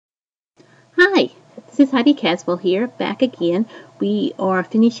Hi, this is Heidi Caswell here, back again. We are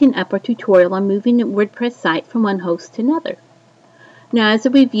finishing up our tutorial on moving a WordPress site from one host to another. Now, as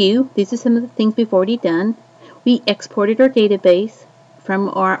a review, these are some of the things we've already done. We exported our database from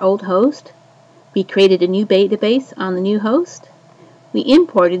our old host. We created a new database on the new host. We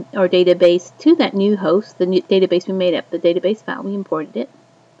imported our database to that new host, the new database we made up, the database file, we imported it.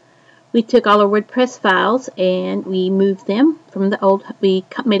 We took all our WordPress files and we moved them from the old, we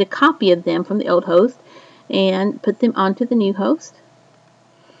made a copy of them from the old host and put them onto the new host.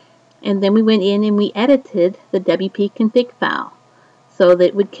 And then we went in and we edited the WP config file so that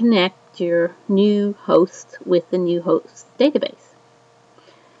it would connect your new host with the new host database.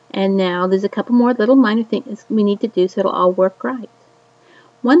 And now there's a couple more little minor things we need to do so it'll all work right.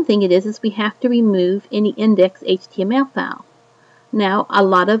 One thing it is we have to remove any index.html file. Now, a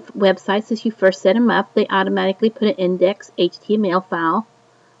lot of websites, as you first set them up, they automatically put an index.html file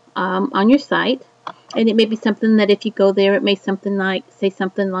on your site. And it may be something that if you go there, it may say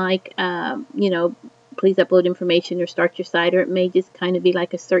something like, you know, please upload information or start your site, or it may just kind of be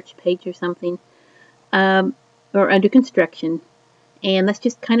like a search page or something, or under construction. And that's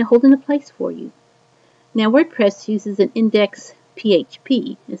just kind of holding a place for you. Now, WordPress uses an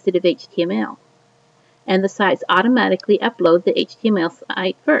index.php instead of HTML. And the sites automatically upload the HTML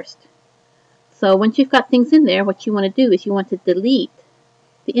site first. So once you've got things in there, what you want to do is you want to delete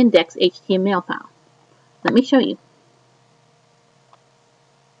the index.html file. Let me show you.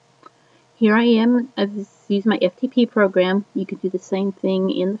 Here I am. I've used my FTP program. You can do the same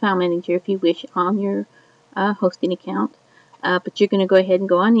thing in the file manager if you wish on your hosting account. But you're going to go ahead and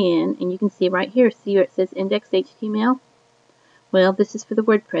go on in, and you can see right here, see where it says index.html? Well, this is for the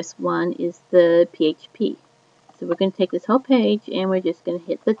WordPress one, is the PHP. So we're going to take this whole page and we're just going to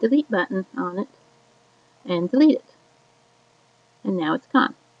hit the delete button on it and delete it. And now it's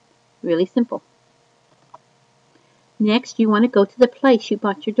gone. Really simple. Next, you want to go to the place you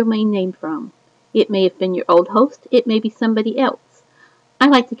bought your domain name from. It may have been your old host. It may be somebody else. I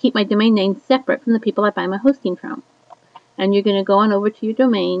like to keep my domain name separate from the people I buy my hosting from. And you're going to go on over to your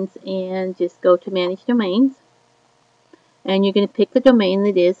domains and just go to Manage Domains. And you're going to pick the domain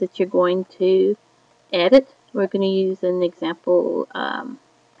that is that you're going to edit. We're going to use an example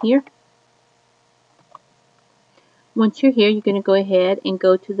here. Once you're here, you're going to go ahead and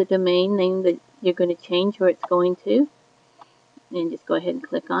go to the domain name that you're going to change where it's going to. And just go ahead and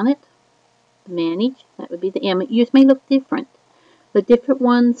click on it. Manage. That would be the M. Yours may look different. The different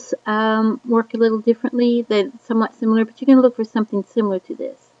ones work a little differently. They're somewhat similar, but you're going to look for something similar to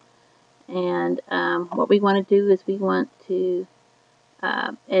this. And what we want to do is we want to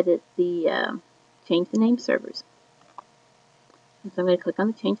edit the, change the name servers. And so I'm going to click on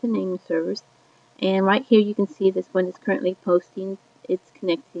the change the name servers. And right here you can see this one is currently posting. It's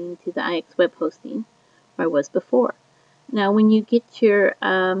connecting to the IX web hosting where I was before. Now when you get your,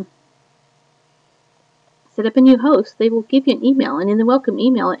 set up a new host, they will give you an email. And in the welcome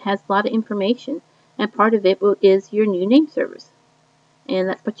email it has a lot of information. And part of it is your new name servers. And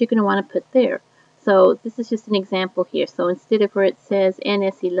that's what you're going to want to put there. So this is just an example here. So instead of where it says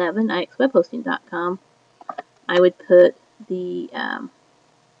ns11 ixwebhosting.com, I would put the, and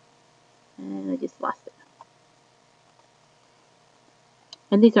I just lost it.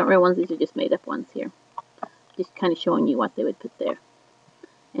 And these aren't real ones, these are just made up ones here. Just kind of showing you what they would put there.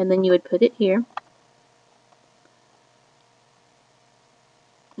 And then you would put it here.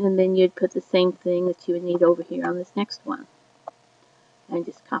 And then you'd put the same thing that you would need over here on this next one. And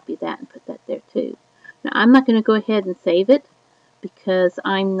just copy that and put that there too. Now I'm not going to go ahead and save it because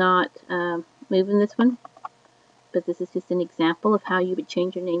I'm not moving this one, but this is just an example of how you would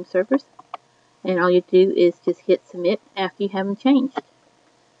change your name servers. And all you do is just hit submit after you have them changed.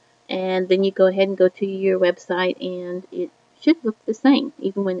 And then you go ahead and go to your website and it should look the same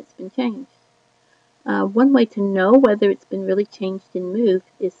even when it's been changed. One way to know whether it's been really changed and moved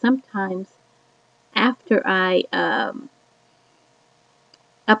is sometimes after I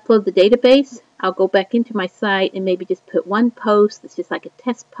upload the database, I'll go back into my site and maybe just put one post that's just like a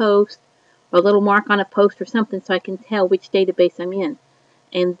test post or a little mark on a post or something so I can tell which database I'm in.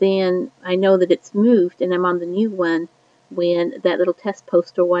 And then I know that it's moved and I'm on the new one when that little test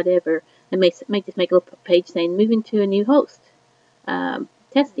post or whatever, I may just make a little page saying moving to a new host,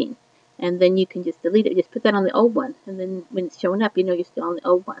 testing. And then you can just delete it. Just put that on the old one. And then when it's showing up, you know you're still on the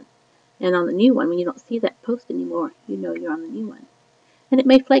old one. And on the new one, when you don't see that post anymore, you know you're on the new one. And it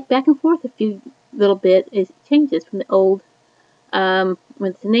may flake back and forth a few little bit as it changes from the old, when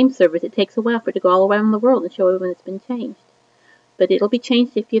it's the name servers, it takes a while for it to go all around the world and show you when it's been changed. But it'll be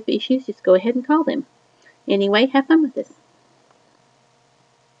changed if you have issues, just go ahead and call them. Anyway, have fun with this.